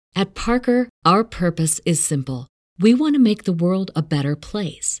At Parker, our purpose is simple. We want to make the world a better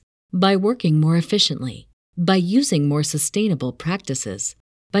place by working more efficiently, by using more sustainable practices,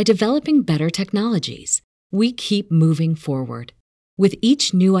 by developing better technologies. We keep moving forward. With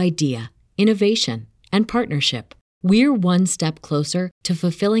each new idea, innovation, and partnership, we're one step closer to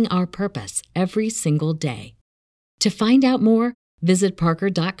fulfilling our purpose every single day. To find out more, visit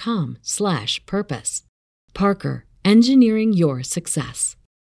parker.com/purpose. Parker, engineering your success.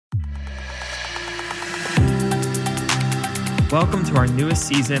 Welcome to our newest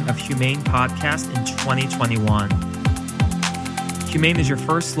season of Humane Podcast in 2021. Humane is your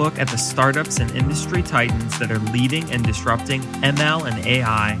first look at the startups and industry titans that are leading and disrupting ML and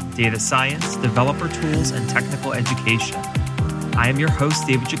AI, data science, developer tools, and technical education. I am your host,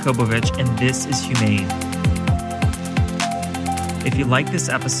 David Jacobovich, and this is Humane. If you like this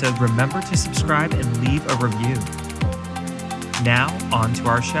episode, remember to subscribe and leave a review. Now, on to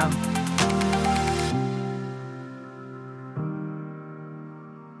our show.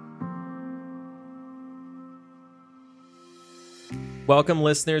 Welcome,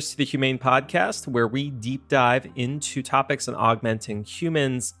 listeners, to the Humane Podcast, where we deep dive into topics on augmenting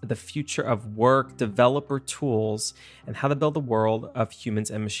humans, the future of work, developer tools, and how to build a world of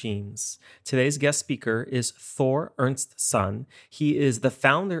humans and machines. Today's guest speaker is Thor Ernstson. He is the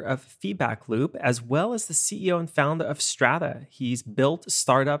founder of Feedback Loop, as well as the CEO and founder of Strata. He's built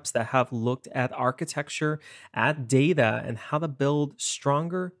startups that have looked at architecture, at data, and how to build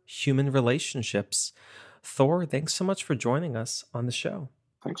stronger human relationships. Thor, thanks so much for joining us on the show.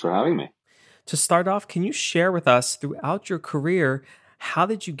 Thanks for having me. To start off, can you share with us throughout your career, how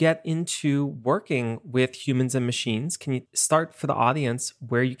did you get into working with humans and machines? Can you start for the audience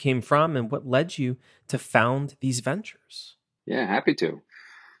where you came from and what led you to found these ventures? Yeah, happy to.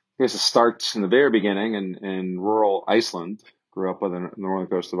 I guess it starts in the very beginning in rural Iceland. Grew up on the northern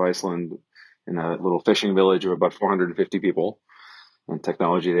coast of Iceland in a little fishing village of about 450 people. And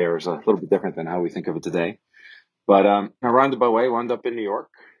technology there is a little bit different than how we think of it today. But I rounded my way, wound up in New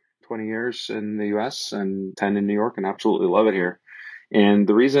York, 20 years in the US and 10 in New York, and absolutely love it here. And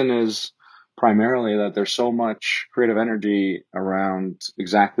the reason is primarily that there's so much creative energy around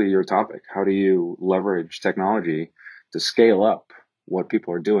exactly your topic. How do you leverage technology to scale up what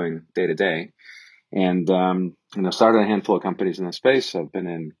people are doing day to day? And I've started a handful of companies in this space. I've been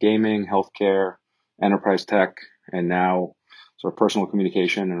in gaming, healthcare, enterprise tech, and now sort of personal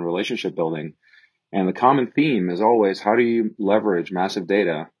communication and relationship building. And the common theme is always, how do you leverage massive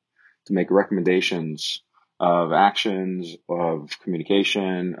data to make recommendations of actions, of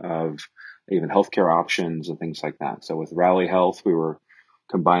communication, of even healthcare options and things like that. So with Rally Health, we were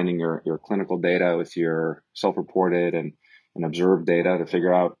combining your clinical data with your self-reported and observed data to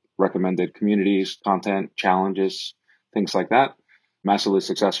figure out recommended communities, content, challenges, things like that. Massively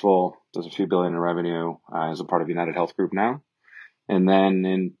successful, does a few billion in revenue as a part of United Health Group now. And then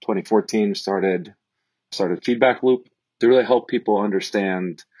in 2014, started Feedback Loop to really help people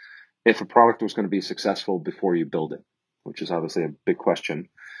understand if a product was going to be successful before you build it, which is obviously a big question.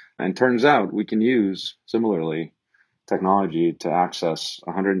 And turns out we can use, similarly, technology to access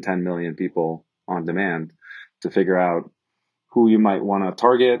 110 million people on demand to figure out who you might want to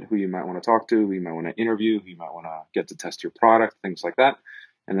target, who you might want to talk to, who you might want to interview, who you might want to get to test your product, things like that.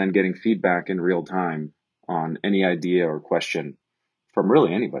 And then getting feedback in real time on any idea or question from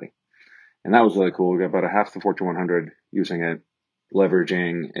really anybody. And that was really cool. We got about a half the Fortune 100 using it,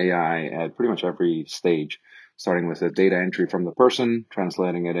 leveraging AI at pretty much every stage, starting with the data entry from the person,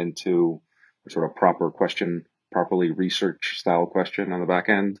 translating it into a sort of proper question, properly research style question on the back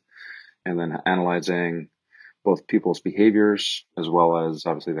end, and then analyzing both people's behaviors as well as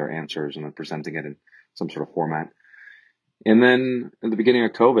obviously their answers and then presenting it in some sort of format. And then at the beginning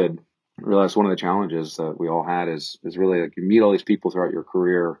of COVID, I realized one of the challenges that we all had is really like you meet all these people throughout your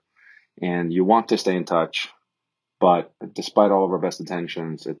career and you want to stay in touch, but despite all of our best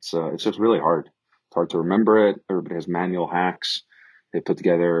intentions, it's just really hard. It's hard to remember it. Everybody has manual hacks. They put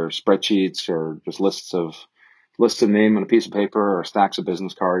together spreadsheets or just lists of name on a piece of paper or stacks of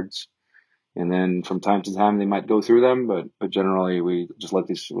business cards. And then from time to time, they might go through them, but generally we just let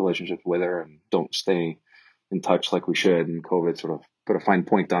these relationships wither and don't stay in touch like we should. And COVID sort of put a fine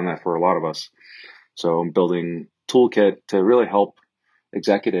point on that for a lot of us. So I'm building a toolkit to really help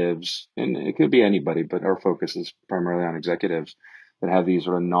executives, and it could be anybody, but our focus is primarily on executives that have these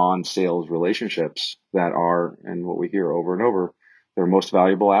sort of non-sales relationships that are, and what we hear over and over, their most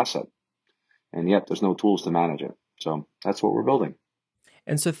valuable asset. And yet there's no tools to manage it. So that's what we're building.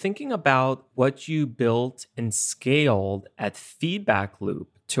 And so thinking about what you built and scaled at Feedback Loop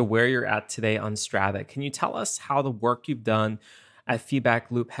to where you're at today on Strata, can you tell us how the work you've done at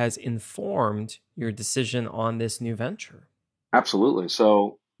Feedback Loop has informed your decision on this new venture. Absolutely.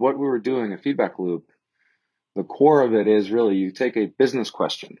 So what we were doing at Feedback Loop, the core of it is really you take a business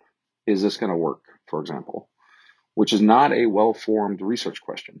question. Is this going to work, for example, which is not a well-formed research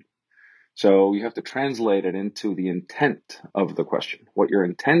question. So you have to translate it into the intent of the question. What you're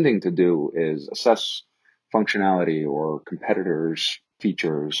intending to do is assess functionality or competitors'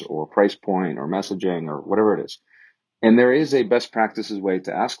 features or price point or messaging or whatever it is. And there is a best practices way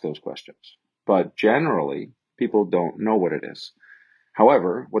to ask those questions. But generally, people don't know what it is.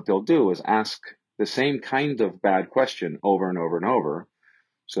 However, what they'll do is ask the same kind of bad question over and over and over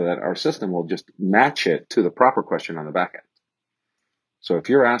so that our system will just match it to the proper question on the back end. So if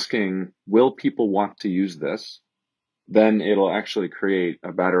you're asking, will people want to use this? Then it'll actually create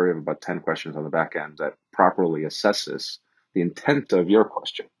a battery of about 10 questions on the back end that properly assesses the intent of your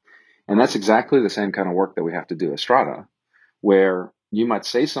question. And that's exactly the same kind of work that we have to do at Strata, where you might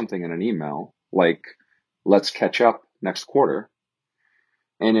say something in an email like, let's catch up next quarter.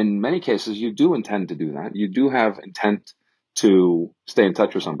 And in many cases, you do intend to do that. You do have intent to stay in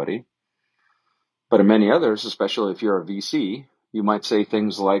touch with somebody. But in many others, especially if you're a VC, you might say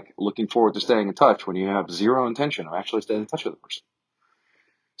things like looking forward to staying in touch when you have zero intention of actually staying in touch with the person.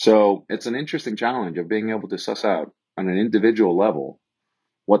 So it's an interesting challenge of being able to suss out on an individual level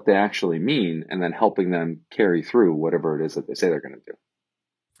what they actually mean and then helping them carry through whatever it is that they say they're going to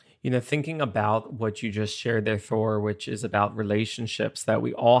do. Thinking about what you just shared there, Thor, which is about relationships, that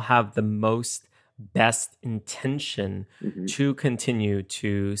we all have the most best intention to continue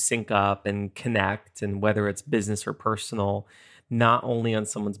to sync up and connect, and whether it's business or personal, not only on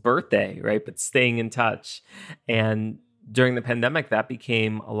someone's birthday, right, but staying in touch. And during the pandemic, that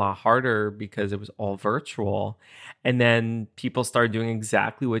became a lot harder because it was all virtual. And then people started doing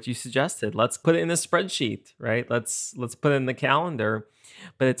exactly what you suggested. Let's put it in a spreadsheet, right? Let's put it in the calendar.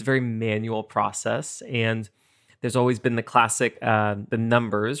 But it's a very manual process. And there's always been the classic, the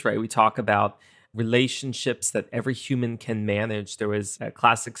numbers, right? We talk about relationships that every human can manage. There was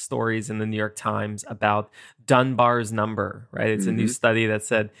classic stories in the New York Times about Dunbar's number, right? It's a new study that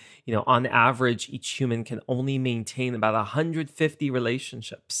said, on average, each human can only maintain about 150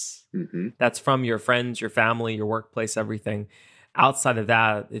 relationships. That's from your friends, your family, your workplace, everything. Outside of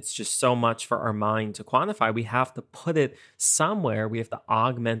that, it's just so much for our mind to quantify. We have to put it somewhere. We have to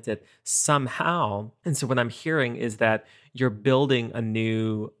augment it somehow. And so what I'm hearing is that you're building a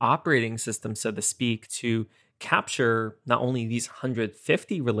new operating system, so to speak, to capture not only these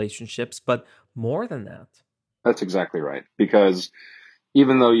 150 relationships, but more than that. That's exactly right. Because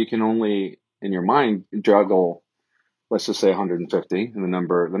even though you can only, in your mind, juggle, let's just say 150, and the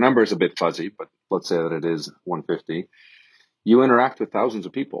number is a bit fuzzy, but let's say that it is 150. You interact with thousands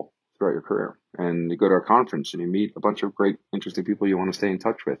of people throughout your career, and you go to a conference and you meet a bunch of great, interesting people you want to stay in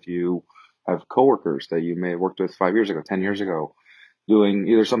touch with. You have coworkers that you may have worked with 5 years ago, 10 years ago, doing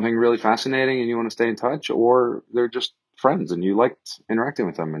either something really fascinating and you want to stay in touch, or they're just friends and you liked interacting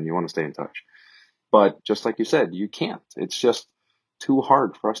with them and you want to stay in touch. But just like you said, you can't. It's just too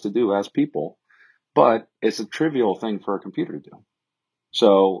hard for us to do as people, but it's a trivial thing for a computer to do.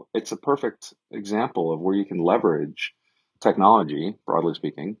 So it's a perfect example of where you can leverage technology, broadly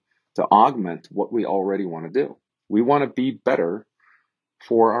speaking, to augment what we already want to do. We want to be better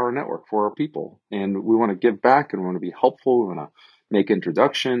for our network, for our people, and we want to give back and we want to be helpful. We want to make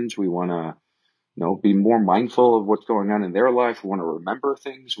introductions. We want to, be more mindful of what's going on in their life. We want to remember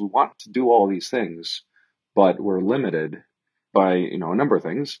things. We want to do all these things, but we're limited by, a number of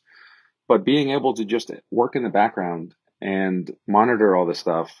things. But being able to just work in the background and monitor all this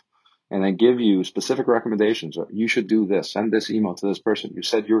stuff and then give you specific recommendations. You should do this. Send this email to this person. You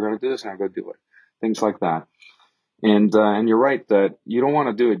said you were going to do this, and I'm going to do it. Things like that. And you're right that you don't want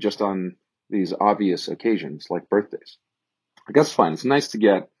to do it just on these obvious occasions like birthdays. I guess fine. It's nice to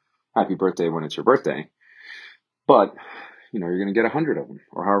get happy birthday when it's your birthday, but you're going to get 100 of them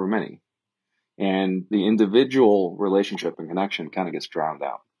or however many. And the individual relationship and connection kind of gets drowned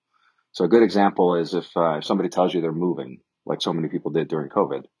out. So a good example is if somebody tells you they're moving, like so many people did during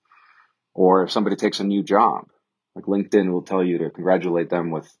COVID, or if somebody takes a new job, like LinkedIn will tell you to congratulate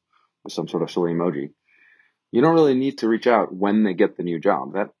them with some sort of silly emoji. You don't really need to reach out when they get the new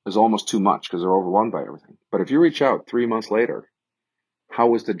job. That is almost too much because they're overwhelmed by everything. But if you reach out 3 months later,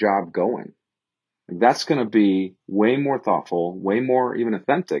 how is the job going? That's going to be way more thoughtful, way more even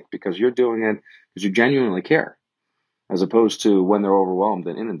authentic because you're doing it because you genuinely care, as opposed to when they're overwhelmed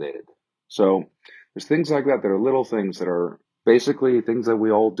and inundated. So there's things like that are little things that are basically things that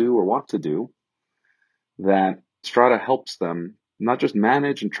we all do or want to do that Strata helps them not just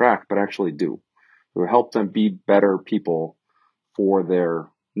manage and track, but actually do. It will help them be better people for their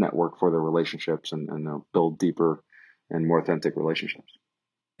network, for their relationships, and build deeper and more authentic relationships.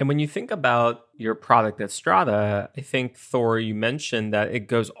 And when you think about your product at Strata, I think, Thor, you mentioned that it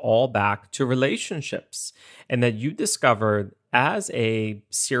goes all back to relationships and that you discovered as a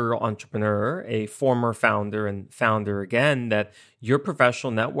serial entrepreneur, a former founder and founder again, that your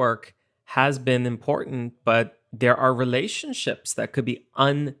professional network has been important, but there are relationships that could be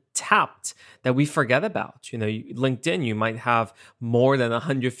untapped that we forget about. LinkedIn, you might have more than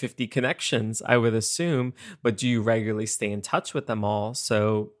 150 connections, I would assume, but do you regularly stay in touch with them all?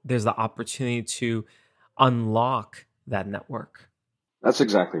 So there's the opportunity to unlock that network. That's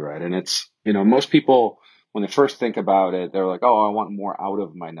exactly right. And it's, most people, when they first think about it, they're like, oh, I want more out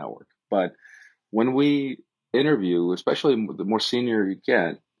of my network. But when we interview, especially the more senior you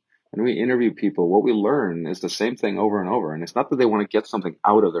get, when we interview people, what we learn is the same thing over and over. And it's not that they want to get something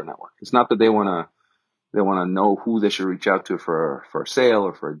out of their network. It's not that they want to know who they should reach out to for a sale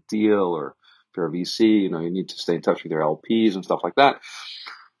or for a deal, or if you're a VC, you need to stay in touch with your LPs and stuff like that.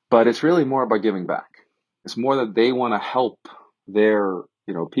 But it's really more about giving back. It's more that they want to help their,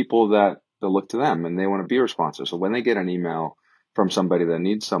 people that look to them, and they want to be responsive. So when they get an email from somebody that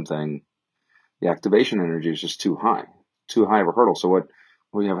needs something, the activation energy is just too high of a hurdle. So what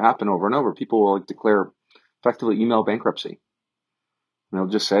we have happen over and over, people will declare effectively email bankruptcy. And they'll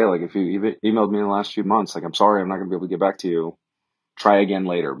just say, like, if you emailed me in the last few months, like, I'm sorry, I'm not going to be able to get back to you. Try again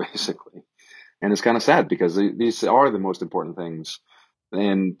later, basically. And it's kind of sad because these are the most important things.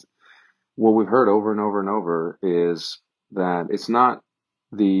 And what we've heard over and over and over is that it's not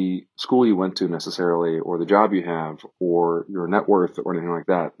the school you went to necessarily, or the job you have, or your net worth, or anything like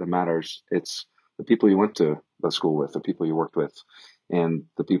that matters. It's the people you went to the school with, the people you worked with, and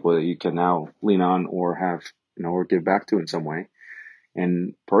the people that you can now lean on or have, or give back to in some way.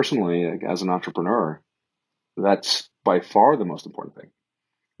 And personally, like, as an entrepreneur, that's by far the most important thing.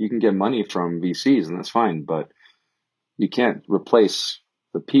 You can get money from VCs, and that's fine, but you can't replace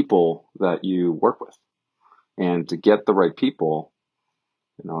the people that you work with. And to get the right people,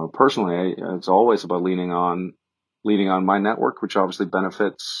 personally, it's always about leaning on my network, which obviously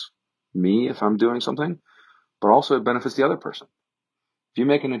benefits me if I'm doing something, but also it benefits the other person. If you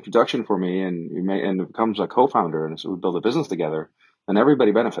make an introduction for me and it becomes a co-founder, and so we build a business together, then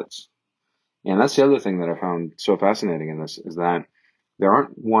everybody benefits. And that's the other thing that I found so fascinating in this, is that there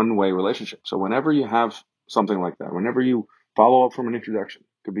aren't one-way relationships. So whenever you have something like that, whenever you follow up from an introduction,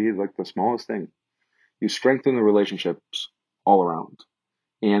 it could be like the smallest thing, you strengthen the relationships all around,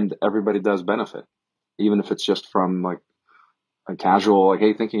 and everybody does benefit, even if it's just from like a casual, like,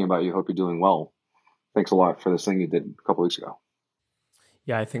 hey, thinking about you, hope you're doing well. Thanks a lot for this thing you did a couple weeks ago.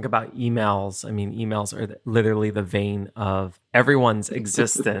 Yeah, I think about emails. I mean, emails are literally the vein of everyone's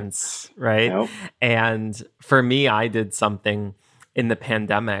existence, right? Yep. And for me, I did something in the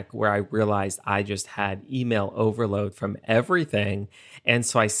pandemic where I realized I just had email overload from everything. And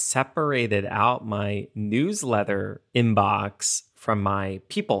so I separated out my newsletter inbox from my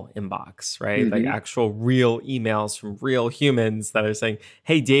people inbox, right? Mm-hmm. Like actual real emails from real humans that are saying,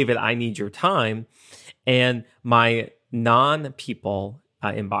 hey, David, I need your time. And my non-people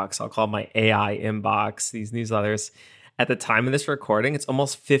inbox, I'll call my AI inbox, these newsletters, at the time of this recording, it's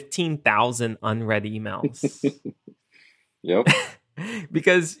almost 15,000 unread emails. Yep.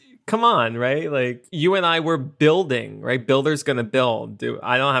 Because come on, right? Like you and I were building, right? Builder's going to build.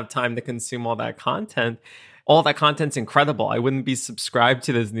 I don't have time to consume all that content. All that content's incredible. I wouldn't be subscribed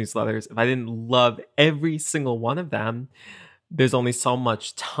to those newsletters if I didn't love every single one of them. There's only so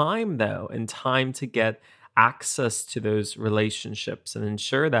much time, though, and time to get access to those relationships and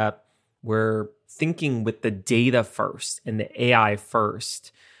ensure that we're thinking with the data first and the AI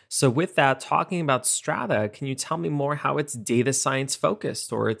first. So with that, talking about Strata, can you tell me more how it's data science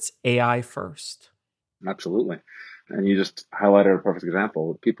focused or it's AI first? Absolutely. And you just highlighted a perfect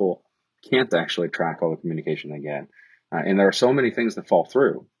example. People can't actually track all the communication they get. And there are so many things that fall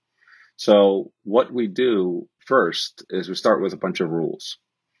through. So what we do first is we start with a bunch of rules.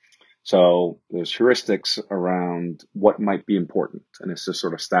 So there's heuristics around what might be important. And it's just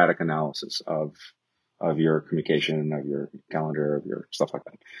sort of static analysis of your communication, of your calendar, of your stuff like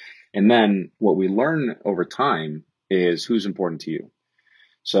that. And then what we learn over time is who's important to you.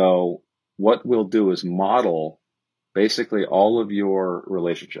 So what we'll do is model basically all of your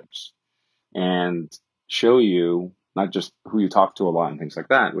relationships and show you not just who you talk to a lot and things like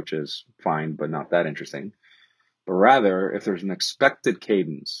that, which is fine, but not that interesting. But rather, if there's an expected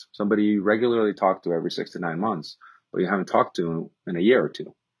cadence, somebody you regularly talk to every 6 to 9 months, but you haven't talked to in a year or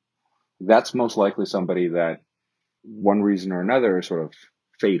two, that's most likely somebody that one reason or another is sort of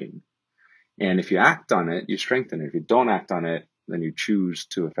fading. And if you act on it, you strengthen it. If you don't act on it, then you choose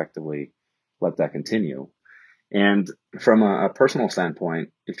to effectively let that continue. And from a personal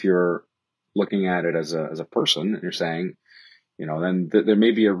standpoint, if you're looking at it as a person and you're saying, then there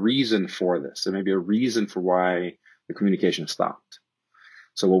may be a reason for this. There may be a reason for why the communication stopped.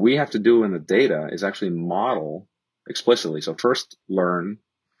 So what we have to do in the data is actually model explicitly. So first learn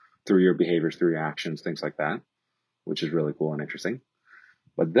through your behaviors, through your actions, things like that, which is really cool and interesting.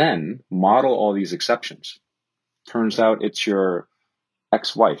 But then model all these exceptions. Turns out it's your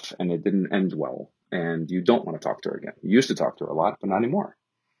ex-wife and it didn't end well and you don't want to talk to her again. You used to talk to her a lot, but not anymore.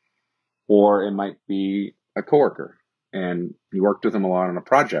 Or it might be a coworker and you worked with them a lot on a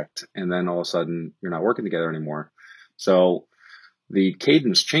project and then all of a sudden you're not working together anymore. So the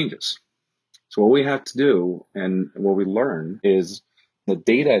cadence changes. So what we have to do and what we learn is the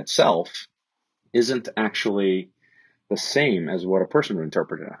data itself isn't actually the same as what a person would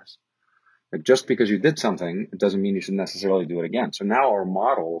interpret it as. Like just because you did something, it doesn't mean you should necessarily do it again. So now our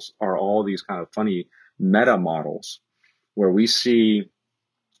models are all these kind of funny meta models where we see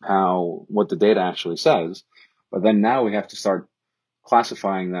what the data actually says, but then now we have to start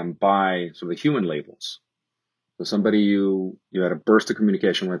classifying them by sort of the human labels. So somebody you had a burst of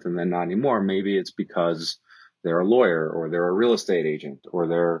communication with and then not anymore, maybe it's because they're a lawyer or they're a real estate agent or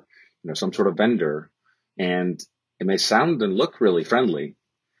they're some sort of vendor. And it may sound and look really friendly,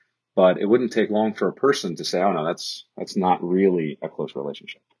 but it wouldn't take long for a person to say, oh no, that's not really a close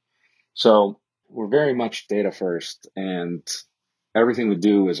relationship. So we're very much data first, and everything we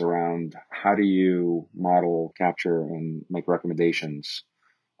do is around how do you model, capture, and make recommendations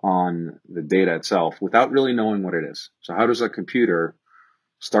on the data itself without really knowing what it is. So how does a computer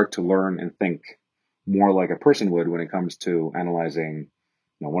start to learn and think more like a person would when it comes to analyzing,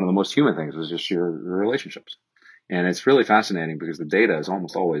 one of the most human things is just your relationships. And it's really fascinating because the data is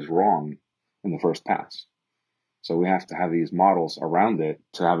almost always wrong in the first pass. So we have to have these models around it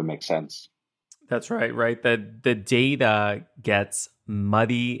to have it make sense. That's right. The data gets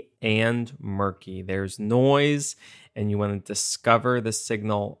muddy and murky. There's noise, and you want to discover the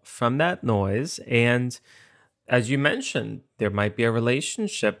signal from that noise. And as you mentioned, there might be a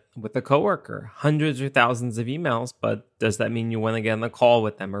relationship with a coworker, hundreds or thousands of emails, but does that mean you want to get on a call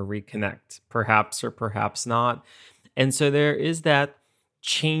with them or reconnect? Perhaps or perhaps not. And so there is that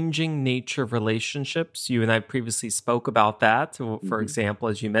changing nature of relationships. You and I previously spoke about that. For example,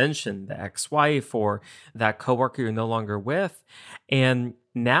 as you mentioned, the ex-wife or that coworker you're no longer with. And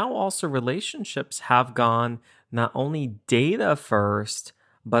now also relationships have gone not only data first,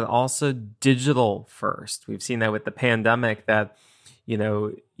 but also digital first. We've seen that with the pandemic that,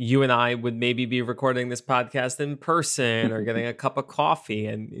 you and I would maybe be recording this podcast in person or getting a cup of coffee.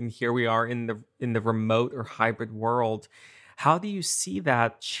 And here we are in the remote or hybrid world. How do you see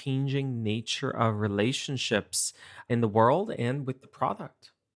that changing nature of relationships in the world and with the product?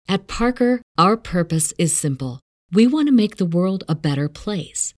 At Parker, our purpose is simple. We want to make the world a better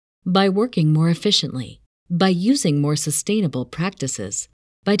place by working more efficiently, by using more sustainable practices,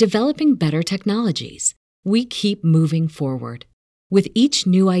 by developing better technologies. We keep moving forward. With each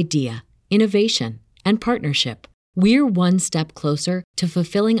new idea, innovation, and partnership, we're one step closer to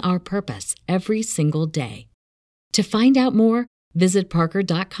fulfilling our purpose every single day. To find out more, visit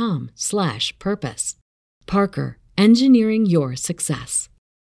parker.com/purpose. Parker, engineering your success.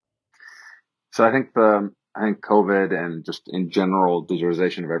 So I think COVID and just in general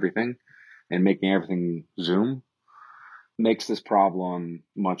digitalization of everything and making everything Zoom makes this problem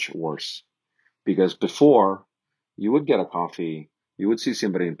much worse. Because before, you would get a coffee, you would see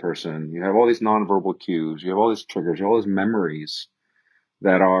somebody in person, you have all these nonverbal cues, you have all these triggers, you have all these memories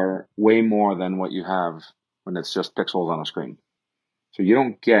that are way more than what you have when it's just pixels on a screen. So you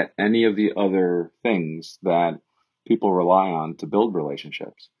don't get any of the other things that people rely on to build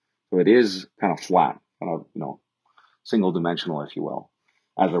relationships. So it is kind of flat, kind of, single dimensional, if you will,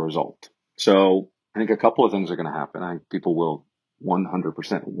 as a result. So I think a couple of things are going to happen. I think people will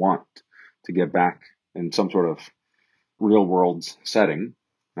 100% want to get back in some sort of real world setting.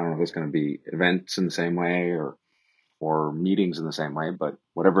 I don't know if it's going to be events in the same way or meetings in the same way, but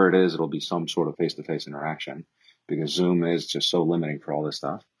whatever it is, it'll be some sort of face-to-face interaction because Zoom is just so limiting for all this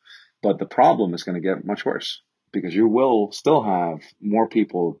stuff. But the problem is going to get much worse because you will still have more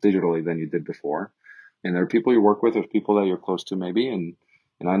people digitally than you did before. And there are people you work with, there's people that you're close to maybe. And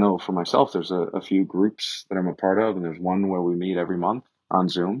I know for myself, there's a few groups that I'm a part of, and there's one where we meet every month on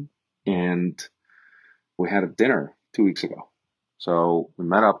Zoom. And we had a dinner 2 weeks ago. So we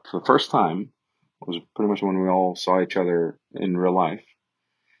met up for the first time. It was pretty much when we all saw each other in real life.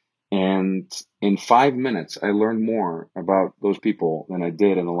 And in 5 minutes, I learned more about those people than I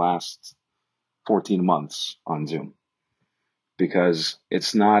did in the last 14 months on Zoom. because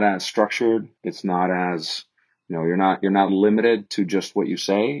it's not as structured. It's not as, you're not limited to just what you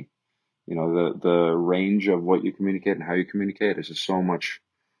say. The range of what you communicate and how you communicate is just so much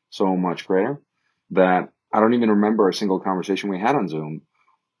greater that I don't even remember a single conversation we had on Zoom,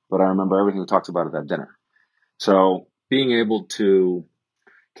 but I remember everything we talked about at that dinner. So being able to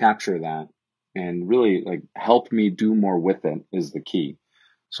capture that and really help me do more with it is the key.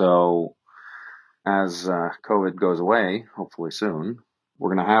 So as COVID goes away, hopefully soon,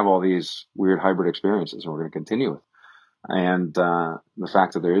 we're going to have all these weird hybrid experiences, and we're going to continue with. And the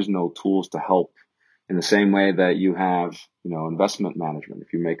fact that there is no tools to help in the same way that you have, investment management.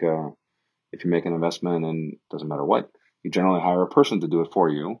 If you make an investment, and it doesn't matter what, you generally hire a person to do it for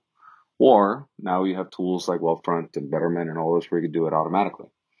you. Or now you have tools like Wealthfront and Betterment and all those where you can do it automatically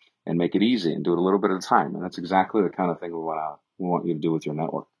and make it easy and do it a little bit at a time. And that's exactly the kind of thing we want you to do with your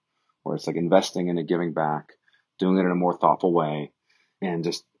network, where it's like investing in it, giving back, doing it in a more thoughtful way, and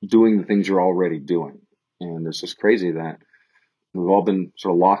just doing the things you're already doing. And it's just crazy that we've all been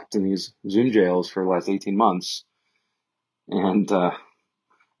sort of locked in these Zoom jails for the last 18 months. And I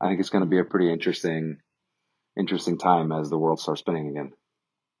think it's going to be a pretty interesting time as the world starts spinning again.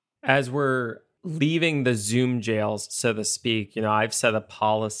 As we're leaving the Zoom jails, so to speak, I've set a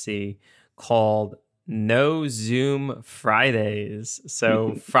policy called No Zoom Fridays.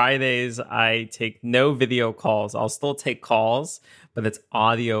 So Fridays, I take no video calls. I'll still take calls, but it's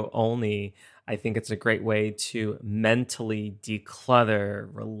audio only. I think it's a great way to mentally declutter,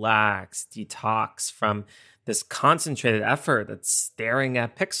 relax, detox from this concentrated effort that's staring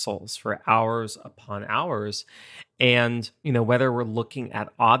at pixels for hours upon hours. And, whether we're looking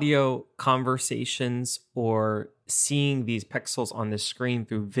at audio conversations or seeing these pixels on the screen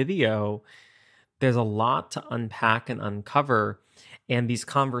through video, there's a lot to unpack and uncover. And these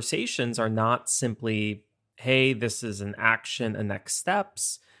conversations are not simply, hey, this is an action and next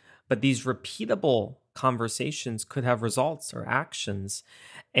steps, but these repeatable conversations could have results or actions.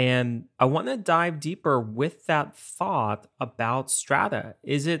 And I want to dive deeper with that thought about Strata.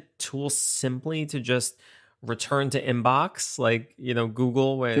 Is it tools simply to just return to inbox, like,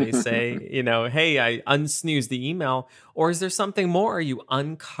 Google, where they say, hey, I unsnoozed the email? Or is there something more? Are you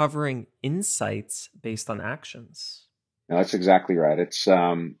uncovering insights based on actions? No, that's exactly right. It's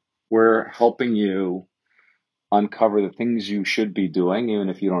we're helping you uncover the things you should be doing, even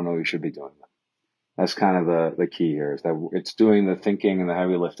if you don't know you should be doing them. That's kind of the key here, is that it's doing the thinking and the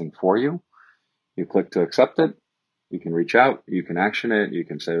heavy lifting for you. You click to accept it. You can reach out. You can action it. You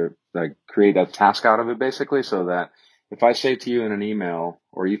can say, create a task out of it, basically, so that if I say to you in an email,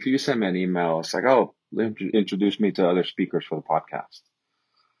 or if you send me an email, it's like, oh, introduce me to other speakers for the podcast.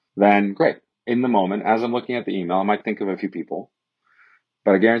 Then great. In the moment, as I'm looking at the email, I might think of a few people,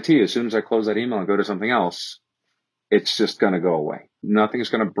 but I guarantee you, as soon as I close that email and go to something else, it's just going to go away. Nothing's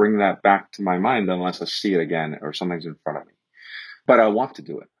going to bring that back to my mind unless I see it again or something's in front of me. But I want to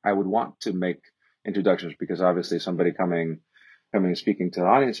do it. I would want to make introductions, because obviously somebody coming and speaking to the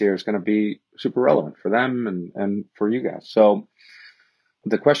audience here is going to be super relevant for them and for you guys. So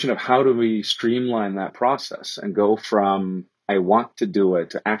the question of how do we streamline that process and go from I want to do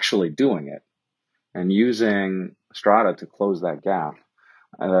it to actually doing it, and using Strata to close that gap.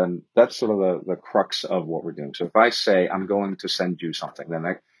 And that's sort of the crux of what we're doing. So if I say I'm going to send you something, then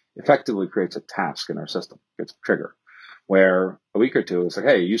that effectively creates a task in our system. It's a trigger where a week or two, it's like,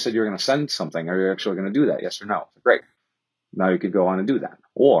 hey, you said you're going to send something. Are you actually going to do that? Yes or no? Great. Now you could go on and do that.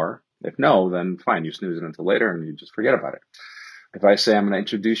 Or if no, then fine, you snooze it until later and you just forget about it. If I say I'm going to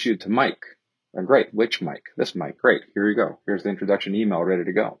introduce you to Mike, then great. Which Mike? This Mike. Great. Here you go. Here's the introduction email ready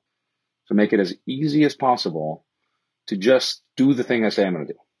to go. So make it as easy as possible to just do the thing I say I'm going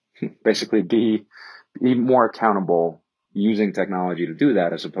to do. Basically be more accountable using technology to do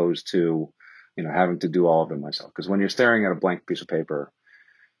that, as opposed to, having to do all of it myself. Because when you're staring at a blank piece of paper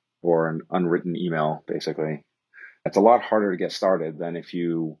or an unwritten email, basically, it's a lot harder to get started than if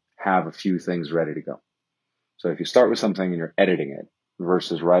you have a few things ready to go. So if you start with something and you're editing it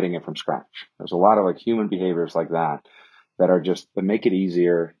versus writing it from scratch, there's a lot of human behaviors like that that make it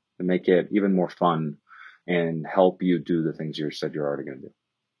easier, to make it even more fun, and help you do the things you said you're already going to do.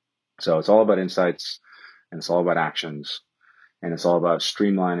 So it's all about insights, and it's all about actions, and it's all about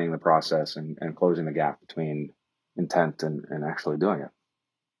streamlining the process and closing the gap between intent and actually doing it.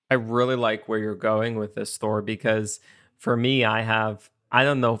 I really like where you're going with this, Thor, because for me, I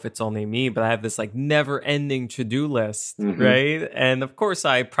don't know if it's only me, but I have this never ending to-do list, right? And of course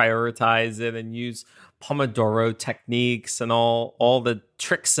I prioritize it and use Pomodoro techniques and all the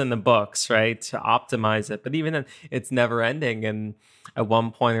tricks in the books, right, to optimize it. But even then, it's never ending. And at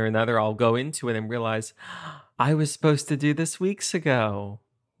one point or another, I'll go into it and realize I was supposed to do this weeks ago.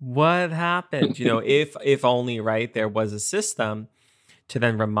 What happened? If only, right, there was a system to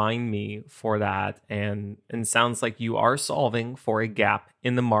then remind me for that. And sounds like you are solving for a gap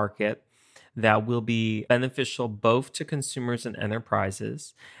in the market that will be beneficial both to consumers and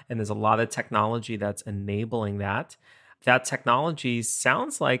enterprises. And there's a lot of technology that's enabling that. That technology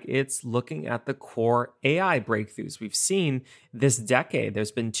sounds like it's looking at the core AI breakthroughs we've seen this decade.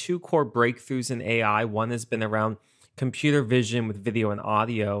 There's been 2 core breakthroughs in AI. One has been around computer vision with video and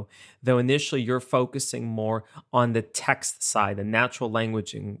audio, though initially you're focusing more on the text side, the natural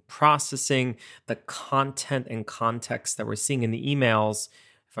language and processing, the content and context that we're seeing in the emails.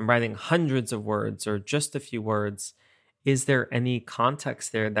 If I'm writing hundreds of words or just a few words, is there any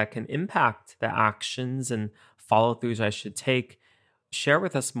context there that can impact the actions and follow-throughs I should take? Share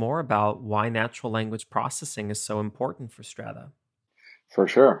with us more about why natural language processing is so important for Strata. For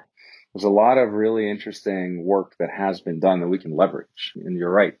sure. There's a lot of really interesting work that has been done that we can leverage. And you're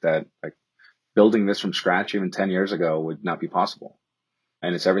right that like building this from scratch even 10 years ago would not be possible.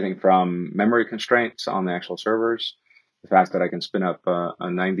 And it's everything from memory constraints on the actual servers, the fact that I can spin up a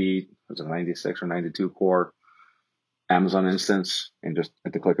 96 or 92 core Amazon instance and just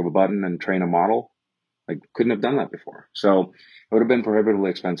at the click of a button and train a model. I couldn't have done that before. So it would have been prohibitively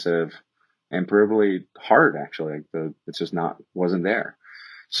expensive and prohibitively hard, actually. It's just wasn't there.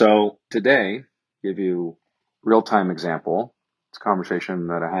 So today, give you real-time example. It's a conversation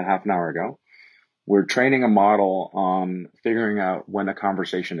that I had half an hour ago. We're training a model on figuring out when a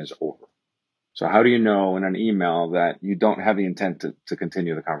conversation is over. So how do you know in an email that you don't have the intent to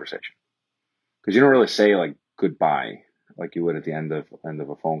continue the conversation? Because you don't really say like goodbye like you would at the end of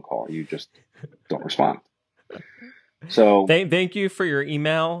a phone call. You just don't respond. So thank you for your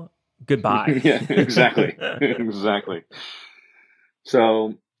email. Goodbye. Yeah, exactly. Exactly.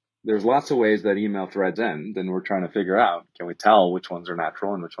 So there's lots of ways that email threads end, and we're trying to figure out, can we tell which ones are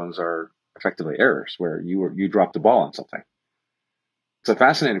natural and which ones are effectively errors where you dropped the ball on something? It's a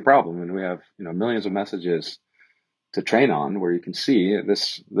fascinating problem, and we have millions of messages to train on where you can see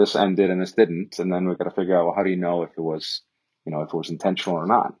this ended and this didn't, and then we've got to figure out, well, how do you know if it was intentional or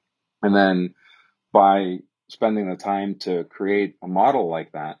not? And then by spending the time to create a model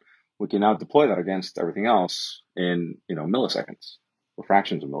like that, we can now deploy that against everything else in milliseconds or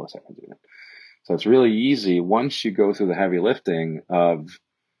fractions of milliseconds even. So it's really easy once you go through the heavy lifting of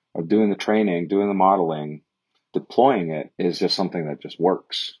doing the training, doing the modeling. Deploying it is just something that just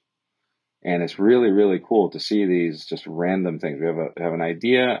works. And it's really, really cool to see these just random things. We have an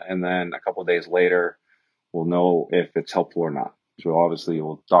idea, and then a couple of days later, we'll know if it's helpful or not. So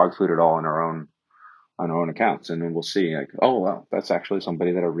we'll dog food it all on our own accounts, and then we'll see like, oh, well, that's actually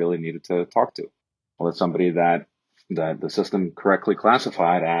somebody that I really needed to talk to. Well, it's somebody that the system correctly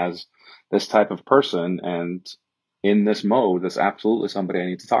classified as this type of person, and in this mode, that's absolutely somebody I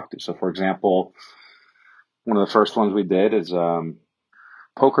need to talk to. So, for example, one of the first ones we did is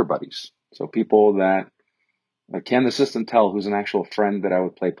poker buddies. So people that can the system tell who's an actual friend that I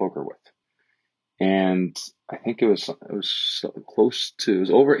would play poker with? And I think it was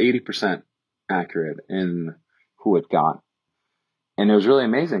over 80% accurate in who it got. And it was really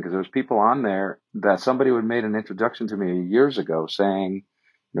amazing because there was people on there that somebody had made an introduction to me years ago saying,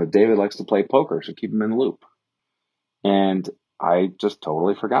 David likes to play poker, so keep him in the loop. And I just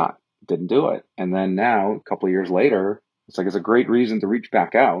totally forgot, didn't do it. And then now, a couple of years later, it's a great reason to reach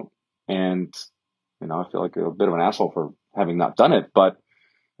back out. And, I feel like a bit of an asshole for having not done it, but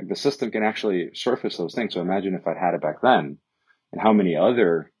the system can actually surface those things. So imagine if I'd had it back then and how many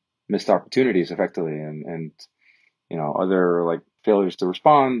other missed opportunities effectively and other like failures to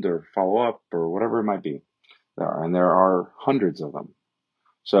respond or follow up or whatever it might be. There are hundreds of them.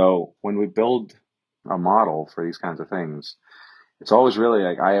 So when we build a model for these kinds of things, it's always really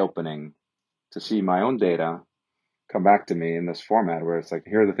like eye-opening to see my own data come back to me in this format where it's like,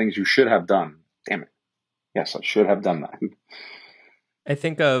 here are the things you should have done. Damn it. Yes, I should have done that. I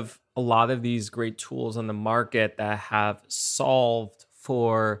think of a lot of these great tools on the market that have solved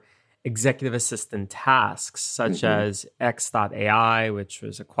for executive assistant tasks, such as X.AI, which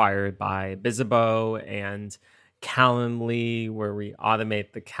was acquired by Bizzabo, and Calendly, where we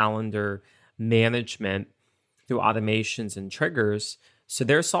automate the calendar management through automations and triggers. So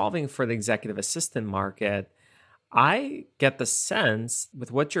they're solving for the executive assistant market. I get the sense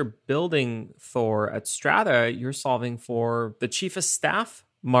with what you're building for at Strata, you're solving for the chief of staff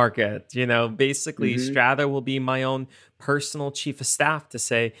market. Basically Strata will be my own personal chief of staff to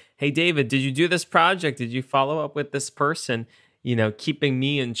say, hey, David, did you do this project? Did you follow up with this person? Keeping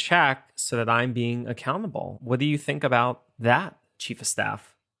me in check so that I'm being accountable. What do you think about that, chief of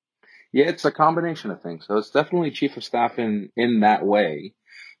staff? Yeah, it's a combination of things. So it's definitely chief of staff in that way,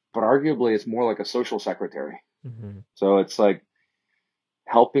 but arguably it's more like a social secretary. Mm-hmm. So it's like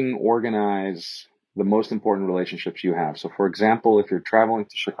helping organize the most important relationships you have. So for example, if you're traveling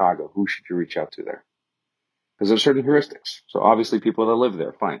to Chicago, who should you reach out to there? Because there's certain heuristics. So obviously people that live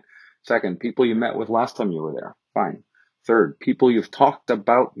there, fine. Second, people you met with last time you were there, fine. Third, people you've talked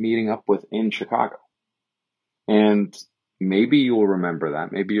about meeting up with in Chicago. And maybe you will remember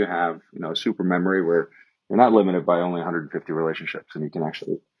that. Maybe you have, a super memory where you're not limited by only 150 relationships and you can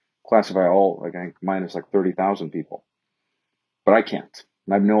actually classify all, like I think mine is like 30,000 people. But I can't.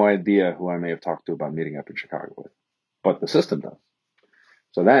 I have no idea who I may have talked to about meeting up in Chicago with. But the system does.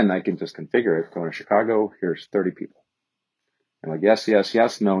 So then I can just configure it. Going to Chicago, here's 30 people. And like, yes, yes,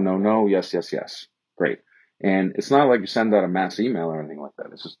 yes, no, no, no, yes, yes, yes. Great. And it's not like you send out a mass email or anything like that.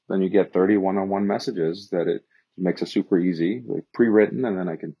 It's just then you get 30 one-on-one messages that it makes it super easy, like pre-written, and then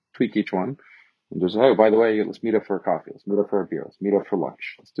I can tweak each one and just, hey, by the way, let's meet up for a coffee. Let's meet up for a beer. Let's meet up for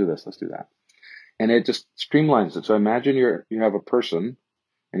lunch. Let's do this. Let's do that. And it just streamlines it. So imagine you have a person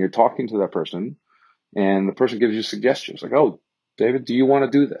and you're talking to that person and the person gives you suggestions like, oh, David, do you want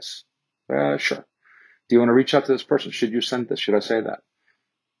to do this? Sure. Do you want to reach out to this person? Should you send this? Should I say that?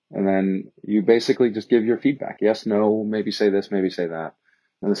 And then you basically just give your feedback. Yes, no, maybe say this, maybe say that.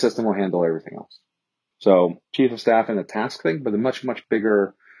 And the system will handle everything else. So chief of staff and a task thing, but the much, much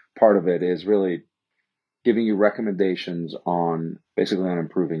bigger part of it is really giving you recommendations on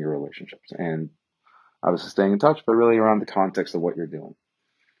improving your relationships and obviously staying in touch, but really around the context of what you're doing.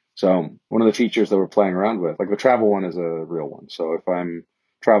 So one of the features that we're playing around with, like the travel one is a real one. So if I'm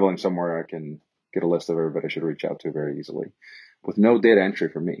traveling somewhere, I can get a list of everybody I should reach out to very easily with no data entry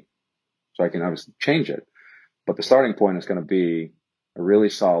for me. So I can obviously change it, but the starting point is going to be a really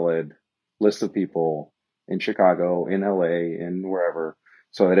solid list of people in Chicago, in LA, in wherever,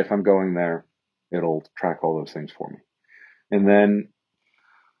 so that if I'm going there, it'll track all those things for me. And then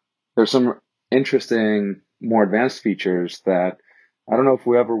there's some interesting, more advanced features that I don't know if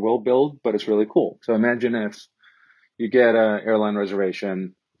we ever will build, but it's really cool. So imagine if you get an airline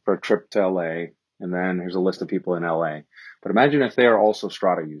reservation for a trip to LA, and then there's a list of people in LA. But imagine if they are also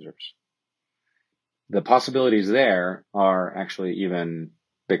Strata users. The possibilities there are actually even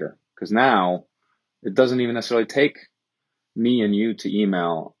bigger, because now it doesn't even necessarily take me and you to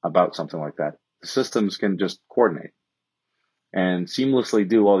email about something like that. The systems can just coordinate and seamlessly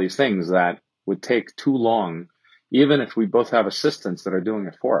do all these things that would take too long. Even if we both have assistants that are doing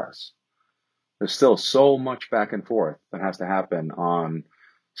it for us, there's still so much back and forth that has to happen on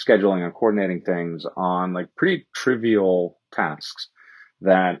scheduling and coordinating things on like pretty trivial tasks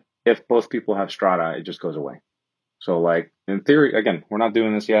that if both people have Strata, it just goes away. So like in theory, again, we're not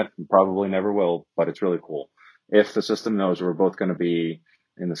doing this yet, probably never will, but it's really cool. If the system knows we're both going to be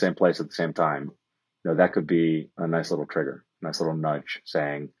in the same place at the same time, that could be a nice little trigger, nice little nudge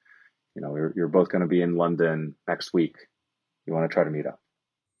saying, you're both going to be in London next week. You want to try to meet up.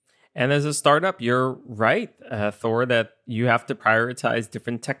 And as a startup, you're right, Thor, that you have to prioritize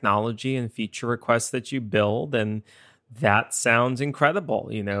different technology and feature requests that you build. And that sounds incredible.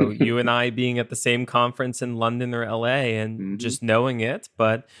 You and I being at the same conference in London or LA and just knowing it.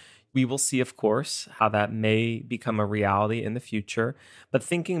 But we will see, of course, how that may become a reality in the future. But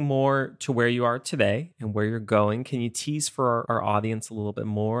thinking more to where you are today and where you're going, can you tease for our audience a little bit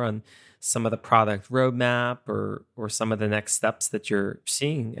more on some of the product roadmap or some of the next steps that you're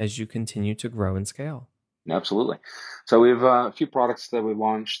seeing as you continue to grow and scale? Absolutely. So we have a few products that we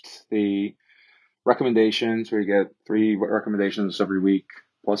launched. The recommendations, where you get 3 recommendations every week,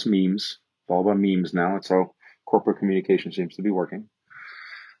 plus memes. It's all about memes now. It's how corporate communication seems to be working.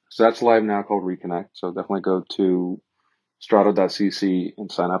 So that's live now, called Reconnect. So definitely go to strata.cc and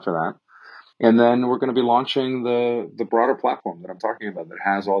sign up for that. And then we're going to be launching the broader platform that I'm talking about that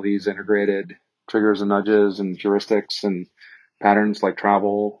has all these integrated triggers and nudges and heuristics and patterns like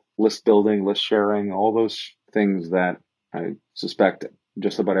travel, list building, list sharing, all those things that I suspect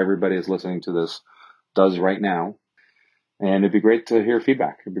just about everybody is listening to this does right now. And it'd be great to hear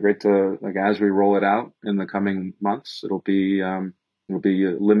feedback. It'd be great to, as we roll it out in the coming months, it'll be a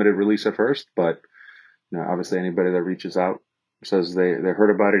limited release at first, but obviously anybody that reaches out says they heard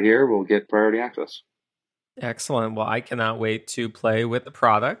about it here will get priority access. Excellent. Well, I cannot wait to play with the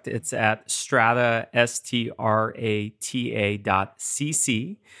product. It's at strata, strata.cc.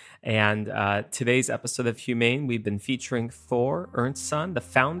 And today's episode of Humane, we've been featuring Thor Ernstson, the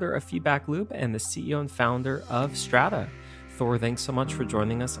founder of Feedback Loop and the CEO and founder of Strata. Thor, thanks so much for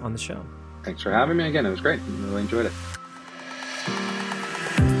joining us on the show. Thanks for having me again. It was great. I really enjoyed it.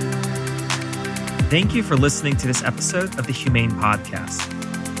 Thank you for listening to this episode of the Humane Podcast.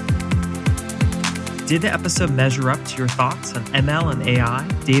 Did the episode measure up to your thoughts on ML and AI,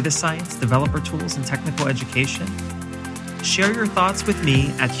 data science, developer tools, and technical education? Share your thoughts with me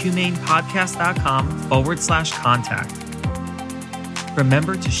at humanepodcast.com/contact.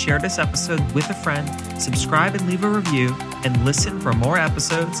 Remember to share this episode with a friend, subscribe and leave a review, and listen for more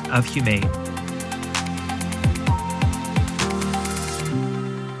episodes of Humane.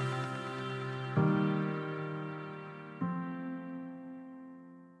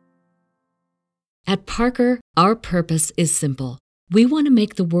 At Parker, our purpose is simple. We want to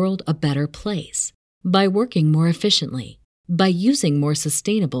make the world a better place by working more efficiently, by using more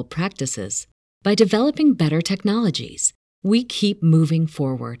sustainable practices, by developing better technologies. We keep moving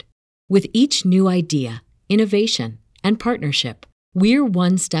forward. With each new idea, innovation, and partnership, we're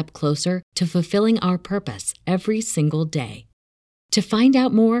one step closer to fulfilling our purpose every single day. To find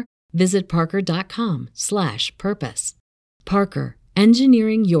out more, visit parker.com/purpose. Parker,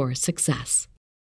 engineering your success.